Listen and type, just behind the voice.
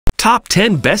Top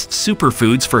 10 Best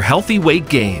Superfoods for Healthy Weight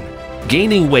Gain.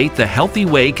 Gaining weight the healthy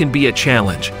way can be a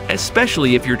challenge,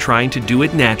 especially if you're trying to do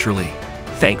it naturally.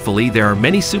 Thankfully, there are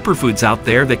many superfoods out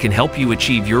there that can help you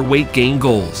achieve your weight gain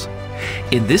goals.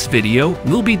 In this video,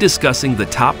 we'll be discussing the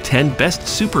top 10 best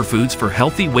superfoods for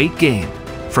healthy weight gain.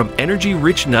 From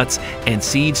energy-rich nuts and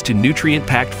seeds to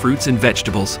nutrient-packed fruits and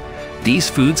vegetables,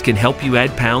 these foods can help you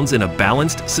add pounds in a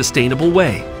balanced, sustainable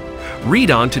way.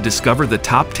 Read on to discover the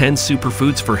top 10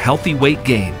 superfoods for healthy weight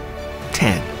gain.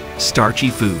 10. Starchy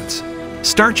foods.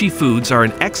 Starchy foods are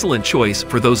an excellent choice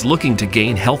for those looking to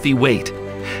gain healthy weight.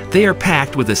 They are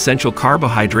packed with essential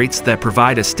carbohydrates that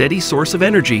provide a steady source of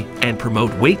energy and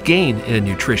promote weight gain in a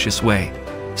nutritious way.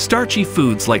 Starchy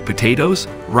foods like potatoes,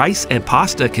 rice, and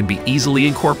pasta can be easily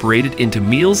incorporated into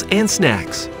meals and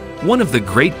snacks. One of the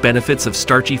great benefits of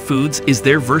starchy foods is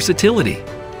their versatility.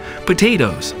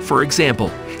 Potatoes, for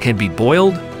example, can be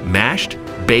boiled, mashed,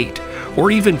 baked,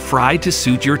 or even fried to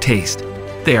suit your taste.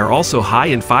 They are also high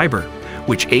in fiber,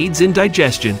 which aids in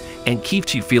digestion and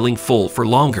keeps you feeling full for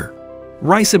longer.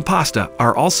 Rice and pasta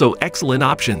are also excellent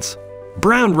options.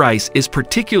 Brown rice is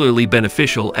particularly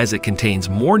beneficial as it contains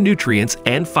more nutrients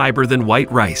and fiber than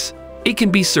white rice. It can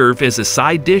be served as a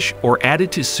side dish or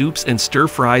added to soups and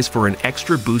stir-fries for an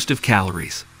extra boost of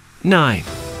calories. 9.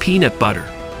 Peanut butter.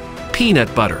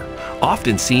 Peanut butter,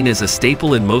 often seen as a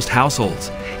staple in most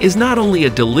households, is not only a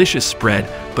delicious spread,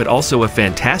 but also a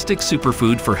fantastic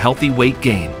superfood for healthy weight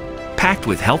gain. Packed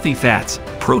with healthy fats,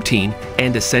 protein,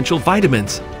 and essential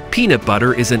vitamins, peanut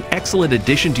butter is an excellent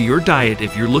addition to your diet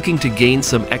if you're looking to gain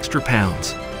some extra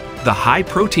pounds. The high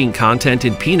protein content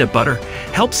in peanut butter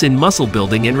helps in muscle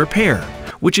building and repair,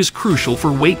 which is crucial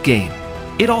for weight gain.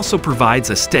 It also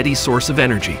provides a steady source of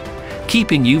energy,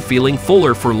 keeping you feeling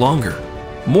fuller for longer.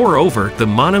 Moreover, the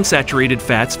monounsaturated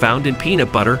fats found in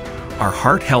peanut butter are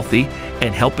heart-healthy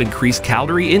and help increase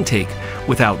calorie intake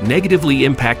without negatively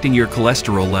impacting your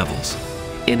cholesterol levels.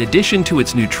 In addition to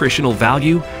its nutritional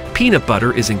value, peanut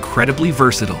butter is incredibly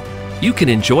versatile. You can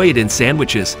enjoy it in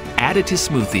sandwiches, add it to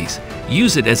smoothies,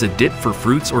 use it as a dip for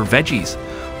fruits or veggies,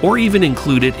 or even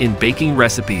include it in baking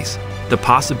recipes. The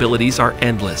possibilities are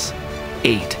endless.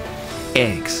 8.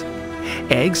 Eggs.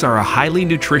 Eggs are a highly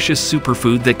nutritious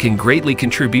superfood that can greatly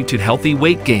contribute to healthy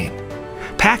weight gain.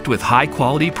 Packed with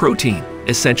high-quality protein,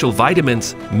 essential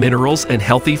vitamins, minerals, and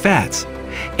healthy fats,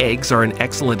 eggs are an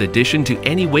excellent addition to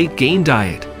any weight gain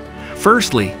diet.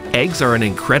 Firstly, eggs are an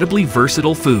incredibly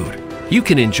versatile food. You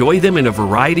can enjoy them in a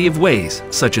variety of ways,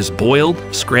 such as boiled,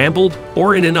 scrambled,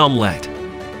 or in an omelette.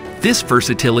 This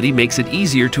versatility makes it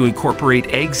easier to incorporate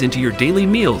eggs into your daily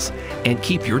meals and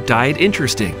keep your diet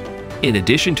interesting. In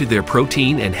addition to their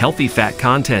protein and healthy fat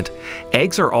content,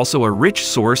 eggs are also a rich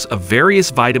source of various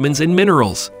vitamins and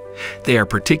minerals. They are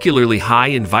particularly high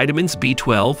in vitamins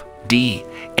B12, D,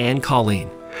 and choline,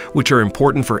 which are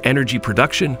important for energy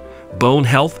production, bone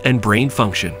health, and brain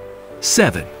function.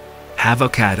 7.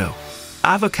 Avocado.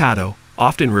 Avocado,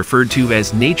 often referred to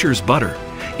as nature's butter,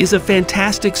 is a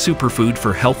fantastic superfood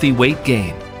for healthy weight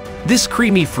gain. This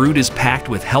creamy fruit is packed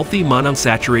with healthy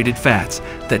monounsaturated fats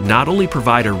that not only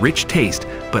provide a rich taste,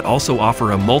 but also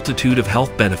offer a multitude of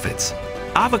health benefits.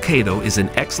 Avocado is an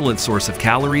excellent source of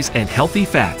calories and healthy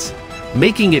fats,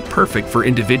 making it perfect for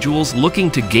individuals looking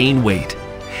to gain weight.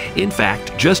 In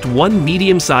fact, just one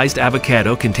medium-sized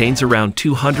avocado contains around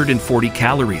 240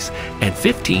 calories and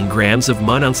 15 grams of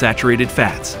monounsaturated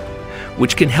fats,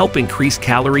 which can help increase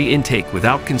calorie intake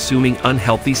without consuming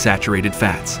unhealthy saturated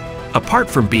fats. Apart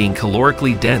from being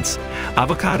calorically dense,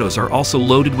 avocados are also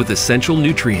loaded with essential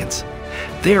nutrients.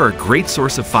 They are a great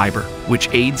source of fiber, which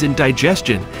aids in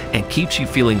digestion and keeps you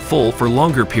feeling full for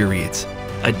longer periods.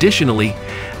 Additionally,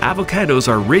 avocados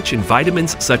are rich in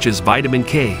vitamins such as vitamin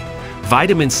K,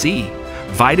 vitamin C,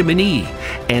 vitamin E,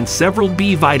 and several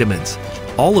B vitamins,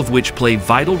 all of which play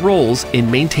vital roles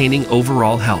in maintaining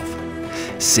overall health.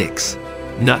 6.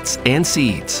 Nuts and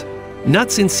seeds.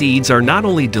 Nuts and seeds are not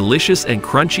only delicious and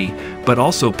crunchy, but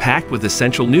also packed with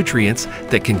essential nutrients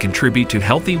that can contribute to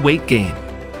healthy weight gain.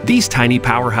 These tiny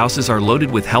powerhouses are loaded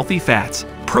with healthy fats,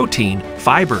 protein,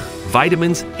 fiber,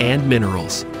 vitamins, and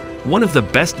minerals. One of the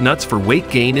best nuts for weight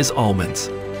gain is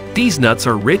almonds. These nuts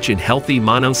are rich in healthy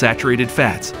monounsaturated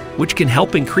fats, which can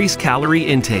help increase calorie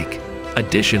intake.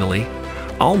 Additionally,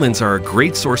 almonds are a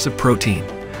great source of protein,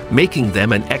 making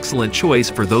them an excellent choice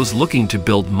for those looking to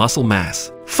build muscle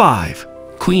mass. 5.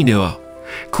 Quinoa.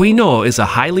 Quinoa is a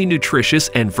highly nutritious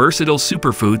and versatile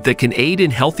superfood that can aid in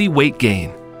healthy weight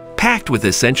gain. Packed with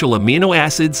essential amino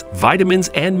acids, vitamins,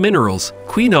 and minerals,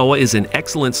 quinoa is an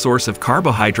excellent source of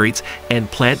carbohydrates and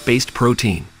plant-based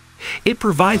protein. It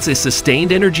provides a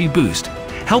sustained energy boost,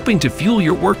 helping to fuel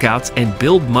your workouts and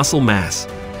build muscle mass.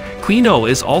 Quinoa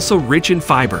is also rich in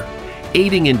fiber,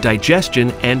 aiding in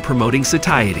digestion and promoting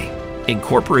satiety.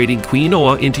 Incorporating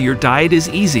quinoa into your diet is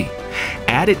easy.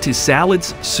 Add it to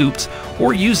salads, soups,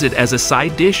 or use it as a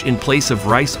side dish in place of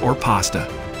rice or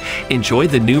pasta. Enjoy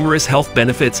the numerous health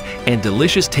benefits and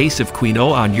delicious taste of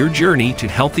quinoa on your journey to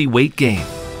healthy weight gain.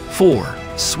 4.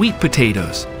 Sweet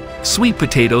potatoes. Sweet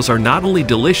potatoes are not only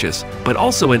delicious, but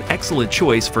also an excellent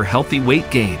choice for healthy weight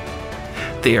gain.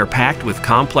 They are packed with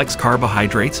complex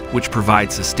carbohydrates, which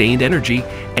provide sustained energy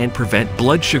and prevent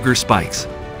blood sugar spikes.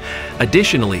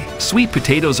 Additionally, sweet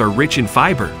potatoes are rich in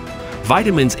fiber,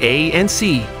 vitamins A and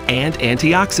C, and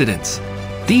antioxidants.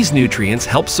 These nutrients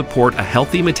help support a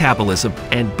healthy metabolism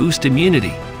and boost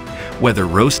immunity. Whether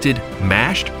roasted,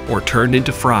 mashed, or turned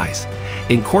into fries,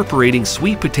 incorporating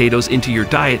sweet potatoes into your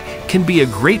diet can be a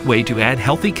great way to add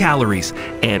healthy calories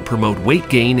and promote weight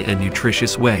gain in a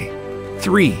nutritious way.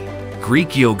 3.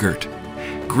 Greek yogurt.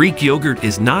 Greek yogurt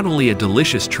is not only a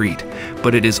delicious treat,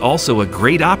 but it is also a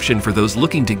great option for those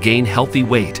looking to gain healthy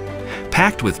weight.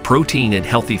 Packed with protein and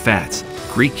healthy fats,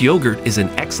 Greek yogurt is an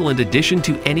excellent addition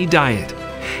to any diet.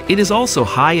 It is also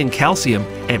high in calcium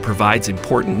and provides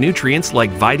important nutrients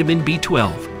like vitamin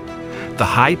B12. The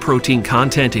high protein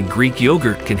content in Greek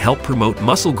yogurt can help promote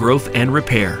muscle growth and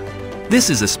repair. This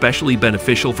is especially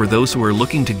beneficial for those who are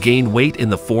looking to gain weight in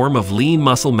the form of lean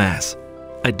muscle mass.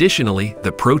 Additionally,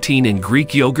 the protein in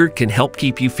Greek yogurt can help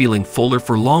keep you feeling fuller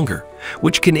for longer,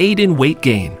 which can aid in weight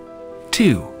gain.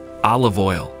 2. Olive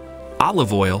oil.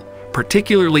 Olive oil,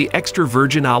 particularly extra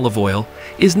virgin olive oil,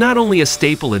 is not only a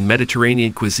staple in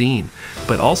Mediterranean cuisine,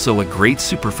 but also a great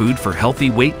superfood for healthy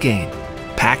weight gain.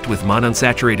 Packed with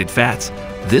monounsaturated fats,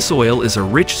 this oil is a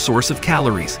rich source of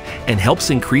calories and helps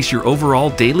increase your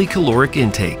overall daily caloric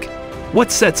intake.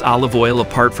 What sets olive oil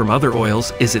apart from other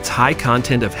oils is its high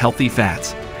content of healthy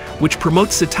fats, which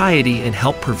promote satiety and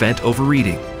help prevent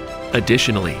overeating.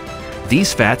 Additionally,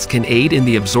 these fats can aid in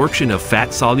the absorption of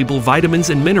fat-soluble vitamins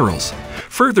and minerals,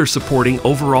 further supporting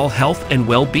overall health and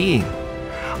well-being.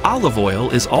 Olive oil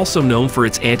is also known for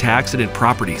its antioxidant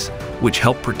properties, which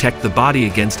help protect the body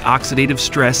against oxidative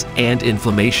stress and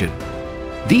inflammation.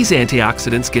 These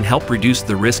antioxidants can help reduce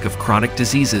the risk of chronic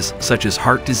diseases such as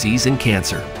heart disease and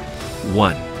cancer.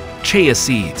 1. Chia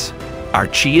seeds. Are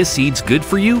chia seeds good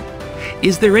for you?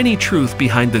 Is there any truth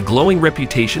behind the glowing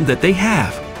reputation that they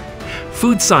have?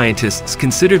 Food scientists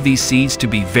consider these seeds to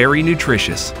be very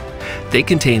nutritious. They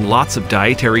contain lots of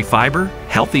dietary fiber,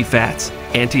 healthy fats,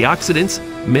 antioxidants,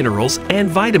 minerals, and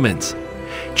vitamins.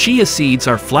 Chia seeds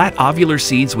are flat ovular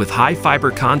seeds with high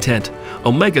fiber content,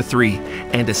 omega-3,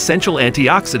 and essential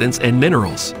antioxidants and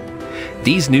minerals.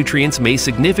 These nutrients may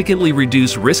significantly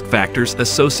reduce risk factors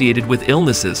associated with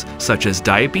illnesses such as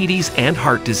diabetes and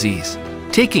heart disease.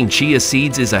 Taking chia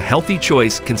seeds is a healthy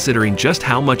choice considering just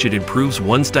how much it improves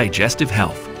one's digestive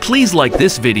health. Please like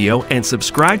this video and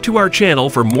subscribe to our channel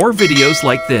for more videos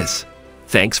like this.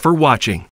 Thanks for watching.